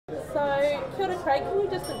Kia ora, Craig. Can you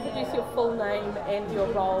just introduce your full name and your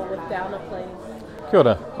role with Downer, please? Kia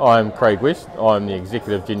ora, I'm Craig West. I'm the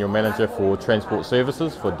Executive General Manager for Transport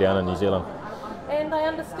Services for Downer, New Zealand. And I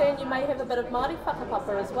understand you may have a bit of Maori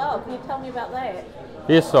whakapapa as well. Can you tell me about that?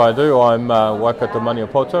 Yes, I do. I'm Waikato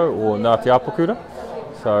Maniapoto, or Ngāti Apakura,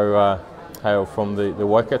 so hail from the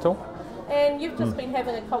Waikato. And you've just been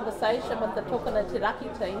having a conversation with the Tōkana Te Raki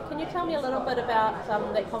team. Can you tell me a little bit about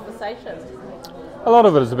that conversation? A lot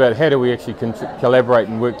of it is about how do we actually collaborate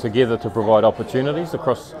and work together to provide opportunities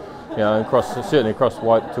across, certainly across Te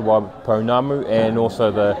Waiponamu, and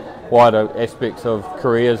also the wider aspects of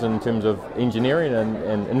careers in terms of engineering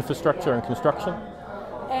and infrastructure and construction.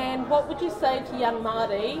 And what would you say to young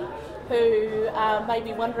Māori who may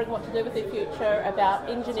be wondering what to do with their future about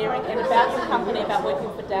engineering and about your company, about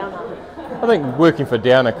working for Downer? I think working for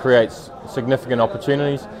Downer creates significant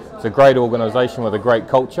opportunities. It's a great organisation with a great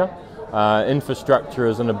culture. Infrastructure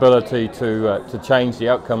is an ability to change the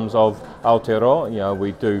outcomes of Aotearoa.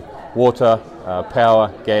 We do water,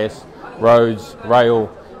 power, gas, roads, rail.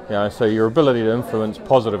 So your ability to influence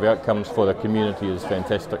positive outcomes for the community is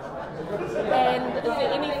fantastic. And is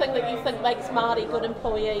there anything that you think makes Māori good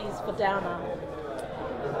employees for Downer?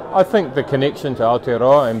 I think the connection to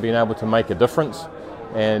Aotearoa and being able to make a difference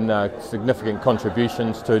and significant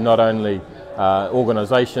contributions to not only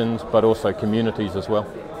organisations but also communities as well.